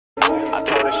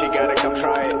but she gotta come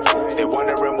try it. They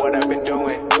wondering what I've been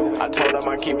doing. I told them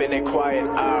I'm keeping it quiet.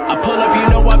 I pull up, you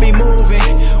know I be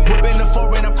moving. Whipping the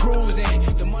foreign, I'm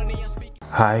cruising. The money I'm speaking.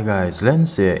 Hi guys,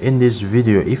 Lens here. In this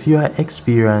video, if you are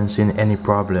experiencing any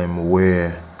problem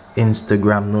where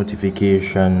Instagram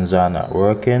notifications are not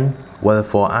working, well,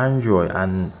 for Android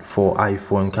and for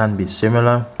iPhone can be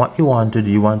similar. What you want to do,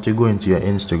 you want to go into your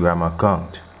Instagram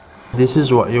account. This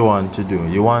is what you want to do.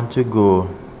 You want to go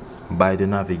by the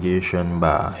navigation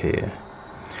bar here,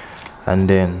 and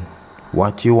then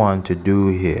what you want to do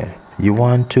here, you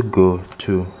want to go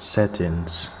to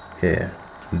settings here.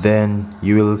 Then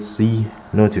you will see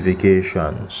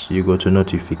notifications. You go to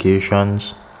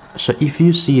notifications. So if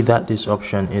you see that this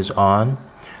option is on,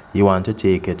 you want to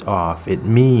take it off. It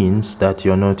means that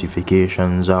your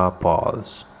notifications are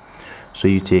paused, so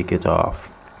you take it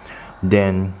off.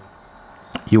 Then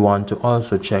you want to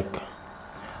also check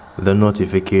the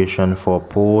notification for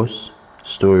posts,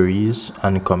 stories,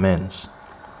 and comments.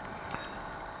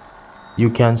 You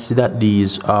can see that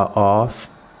these are off,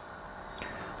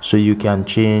 so you can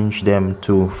change them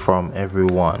to from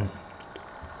everyone.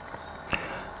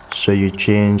 So you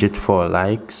change it for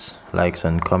likes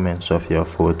and comments of your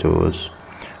photos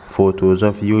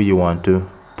of you. You want to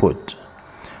put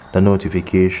the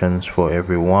notifications for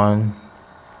everyone.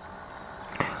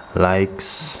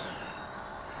 Likes,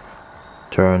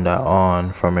 turn that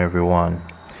on from everyone.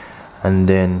 And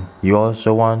then you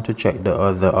also want to check the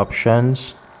other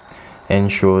options,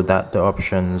 ensure that the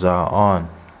options are on.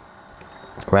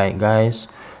 Right guys,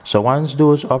 so once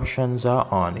those options are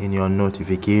on in your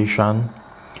notification,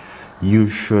 you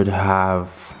should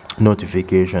have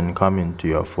notification coming to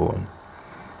your phone,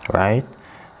 right?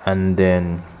 And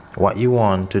then what you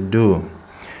want to do,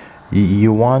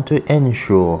 you want to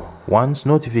ensure once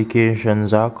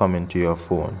notifications are coming to your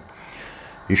phone,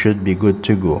 you should be good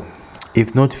to go.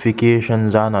 If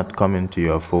notifications are not coming to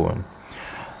your phone,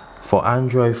 for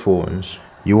Android phones,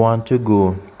 you want to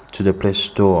go to the Play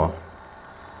Store.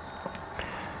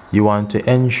 You want to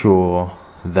ensure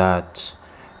that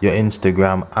your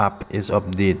Instagram app is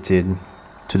updated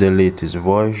to the latest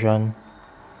version.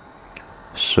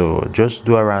 So just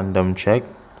do a random check.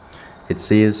 It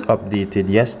says updated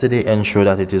yesterday, ensure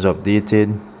that it is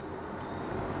updated.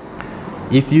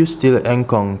 If you still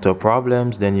encounter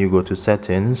problems, then you go to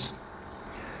settings,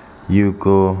 you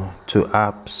go to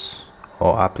apps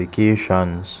or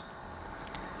applications,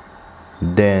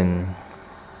 then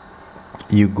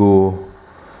you go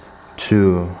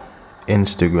to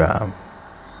Instagram.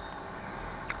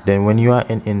 Then when you are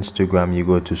in Instagram, you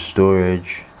go to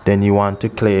storage. Then you want to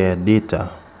clear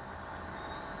data.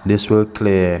 This will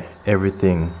clear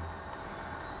everything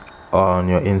on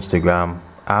your Instagram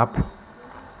app.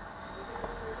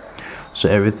 So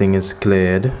everything is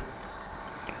cleared.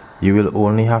 You will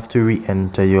only have to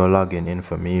re-enter your login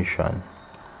information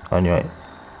on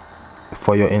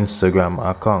for your Instagram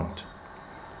account,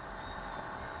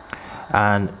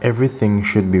 and everything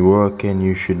should be working.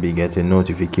 You should be getting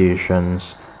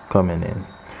notifications coming in.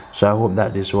 So I hope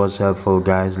that this was helpful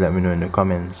guys. Let me know in the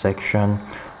comment section.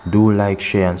 Do like,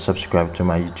 share, and subscribe to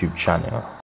my YouTube channel.